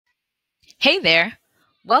Hey there!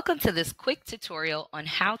 Welcome to this quick tutorial on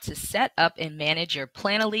how to set up and manage your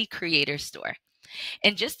Planoly Creator Store.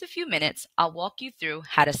 In just a few minutes, I'll walk you through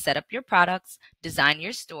how to set up your products, design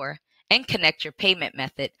your store, and connect your payment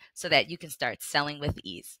method so that you can start selling with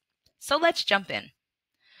ease. So let's jump in.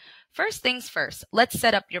 First things first, let's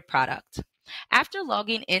set up your product. After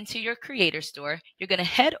logging into your Creator Store, you're going to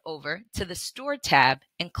head over to the Store tab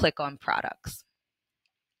and click on Products.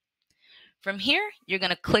 From here, you're going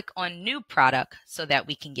to click on New Product so that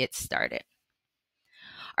we can get started.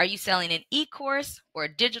 Are you selling an e-course or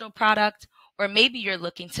a digital product? Or maybe you're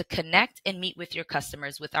looking to connect and meet with your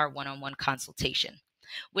customers with our one-on-one consultation.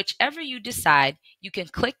 Whichever you decide, you can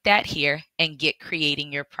click that here and get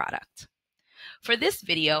creating your product. For this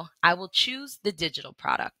video, I will choose the digital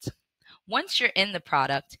product. Once you're in the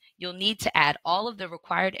product, you'll need to add all of the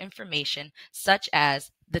required information, such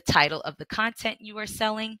as the title of the content you are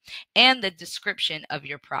selling and the description of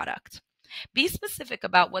your product. Be specific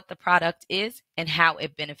about what the product is and how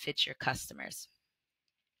it benefits your customers.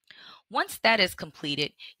 Once that is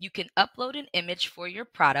completed, you can upload an image for your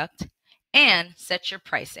product and set your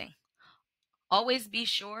pricing. Always be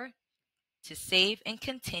sure to save and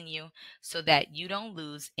continue so that you don't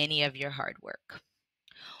lose any of your hard work.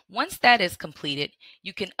 Once that is completed,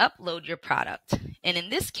 you can upload your product. And in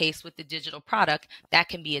this case, with the digital product, that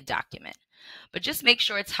can be a document. But just make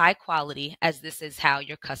sure it's high quality, as this is how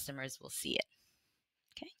your customers will see it.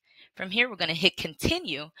 Okay. From here, we're going to hit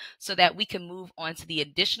continue so that we can move on to the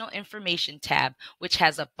additional information tab, which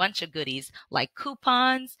has a bunch of goodies like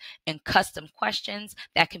coupons and custom questions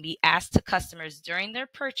that can be asked to customers during their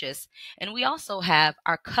purchase. And we also have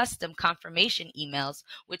our custom confirmation emails,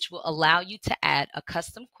 which will allow you to add a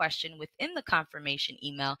custom question within the confirmation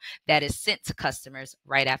email that is sent to customers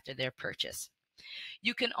right after their purchase.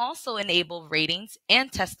 You can also enable ratings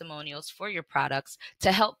and testimonials for your products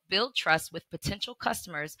to help build trust with potential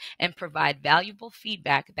customers and provide valuable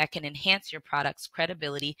feedback that can enhance your product's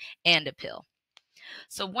credibility and appeal.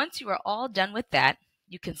 So once you are all done with that,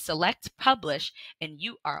 you can select Publish and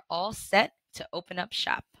you are all set to open up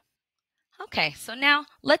shop. Okay, so now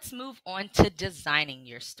let's move on to designing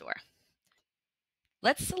your store.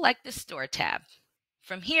 Let's select the Store tab.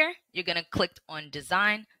 From here, you're going to click on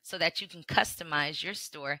Design so that you can customize your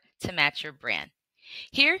store to match your brand.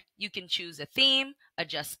 Here, you can choose a theme,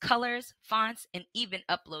 adjust colors, fonts, and even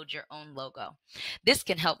upload your own logo. This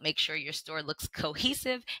can help make sure your store looks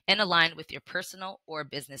cohesive and aligned with your personal or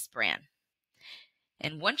business brand.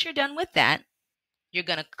 And once you're done with that, you're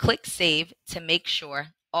going to click Save to make sure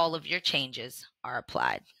all of your changes are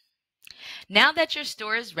applied. Now that your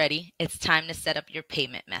store is ready, it's time to set up your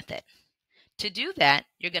payment method. To do that,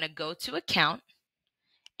 you're going to go to Account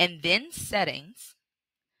and then Settings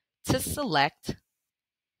to select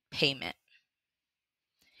Payment.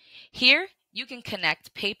 Here, you can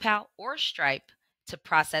connect PayPal or Stripe to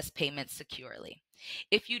process payments securely.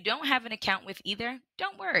 If you don't have an account with either,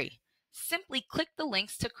 don't worry. Simply click the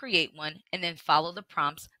links to create one and then follow the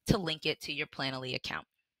prompts to link it to your Planoly account.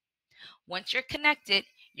 Once you're connected,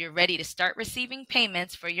 you're ready to start receiving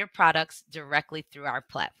payments for your products directly through our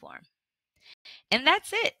platform. And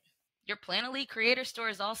that's it. Your Planoly Creator Store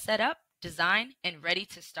is all set up, designed, and ready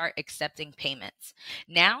to start accepting payments.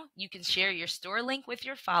 Now you can share your store link with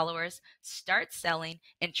your followers, start selling,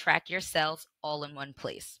 and track your sales all in one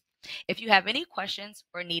place. If you have any questions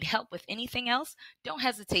or need help with anything else, don't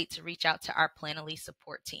hesitate to reach out to our Planoly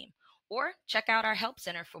support team or check out our help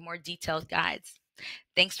center for more detailed guides.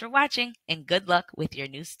 Thanks for watching and good luck with your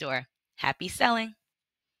new store. Happy selling!